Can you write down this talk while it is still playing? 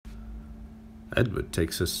Edward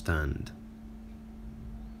takes a stand.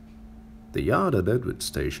 The yard at Edward's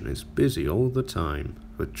station is busy all the time,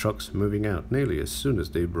 with trucks moving out nearly as soon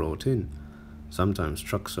as they're brought in. Sometimes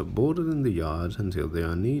trucks are boarded in the yard until they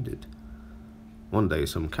are needed. One day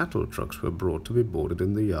some cattle trucks were brought to be boarded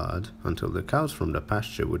in the yard until the cows from the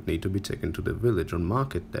pasture would need to be taken to the village on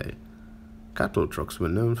market day. Cattle trucks were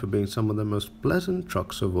known for being some of the most pleasant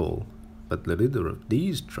trucks of all, but the leader of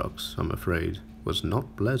these trucks, I'm afraid, was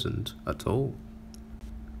not pleasant at all.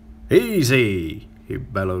 "Easy!" he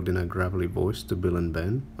bellowed in a gravelly voice to Bill and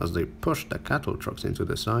Ben as they pushed the cattle trucks into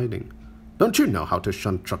the siding. "Don't you know how to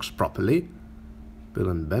shunt trucks properly?" Bill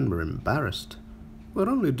and Ben were embarrassed. "We're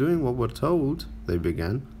only doing what we're told," they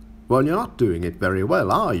began. "Well, you're not doing it very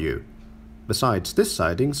well, are you? Besides, this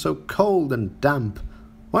siding's so cold and damp.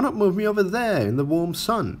 Why not move me over there in the warm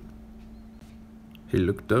sun?" He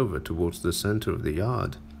looked over towards the center of the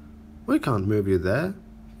yard. "We can't move you there.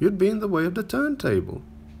 You'd be in the way of the turntable."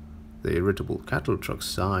 The irritable cattle truck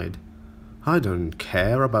sighed. "I don't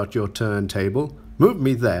care about your turntable. Move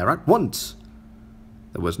me there at once."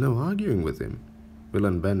 There was no arguing with him. Bill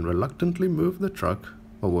and Ben reluctantly moved the truck,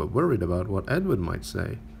 or were worried about what Edward might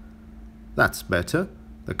say. "That's better,"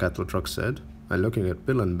 the cattle truck said, and looking at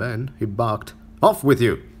Bill and Ben, he barked, "Off with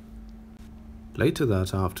you!" Later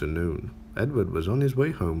that afternoon, Edward was on his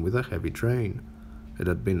way home with a heavy train. It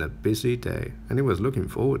had been a busy day, and he was looking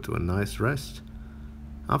forward to a nice rest.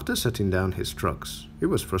 After setting down his trucks, he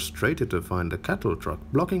was frustrated to find the cattle truck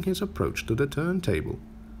blocking his approach to the turntable.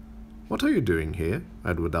 "What are you doing here?"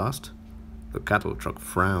 Edward asked. The cattle truck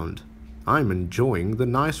frowned. "I'm enjoying the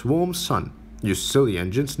nice warm sun. You silly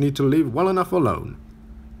engines need to leave well enough alone."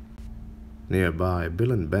 Nearby,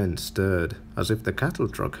 Bill and Ben stirred, as if the cattle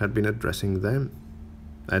truck had been addressing them.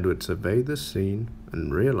 Edward surveyed the scene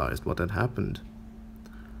and realized what had happened.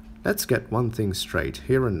 "Let's get one thing straight,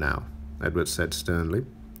 here and now," Edward said sternly.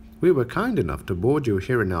 "We were kind enough to board you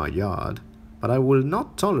here in our yard, but I will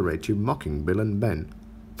not tolerate you mocking Bill and Ben."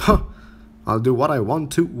 "Huh! I'll do what I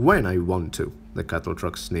want to when I want to," the cattle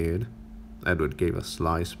truck sneered. Edward gave a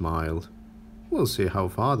sly smile. "We'll see how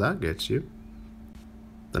far that gets you."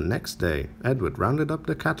 The next day, Edward rounded up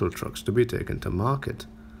the cattle trucks to be taken to market.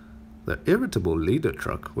 The irritable leader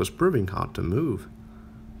truck was proving hard to move.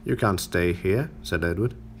 "You can't stay here," said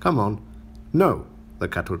Edward. "Come on." "No," the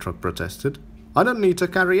cattle truck protested. "I don't need to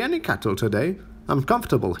carry any cattle today. I'm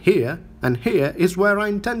comfortable here, and here is where I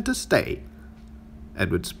intend to stay."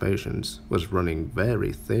 Edward's patience was running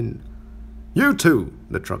very thin. "You two,"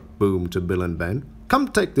 the truck boomed to Bill and Ben. "Come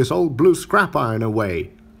take this old blue scrap iron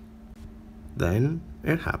away." Then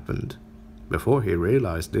it happened. Before he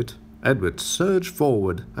realized it, Edward surged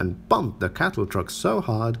forward and bumped the cattle truck so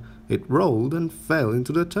hard it rolled and fell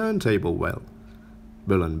into the turntable well.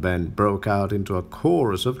 Bill and Ben broke out into a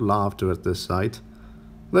chorus of laughter at the sight.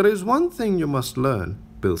 "There is one thing you must learn,"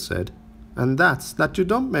 Bill said, "and that's that you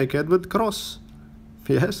don't make Edward cross."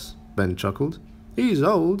 "Yes," Ben chuckled. "He's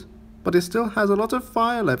old, but he still has a lot of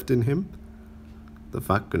fire left in him." The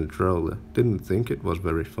Fat Controller didn't think it was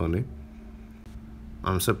very funny.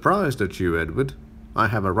 "I'm surprised at you, Edward. I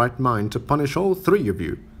have a right mind to punish all three of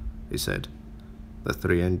you," he said. The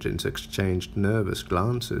three engines exchanged nervous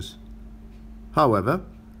glances. "However,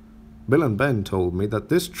 Bill and Ben told me that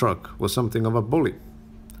this truck was something of a bully.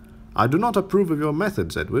 I do not approve of your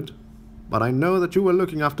methods, Edward, but I know that you were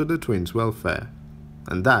looking after the twins' welfare,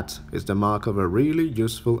 and that is the mark of a really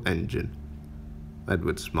useful engine."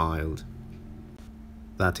 Edward smiled.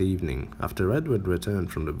 That evening, after Edward returned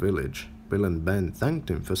from the village, Bill and Ben thanked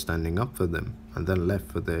him for standing up for them and then left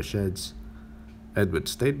for their sheds. Edward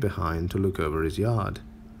stayed behind to look over his yard.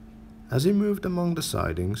 As he moved among the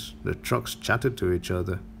sidings, the trucks chatted to each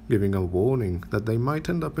other, giving a warning that they might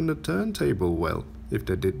end up in the turntable well if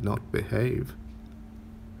they did not behave.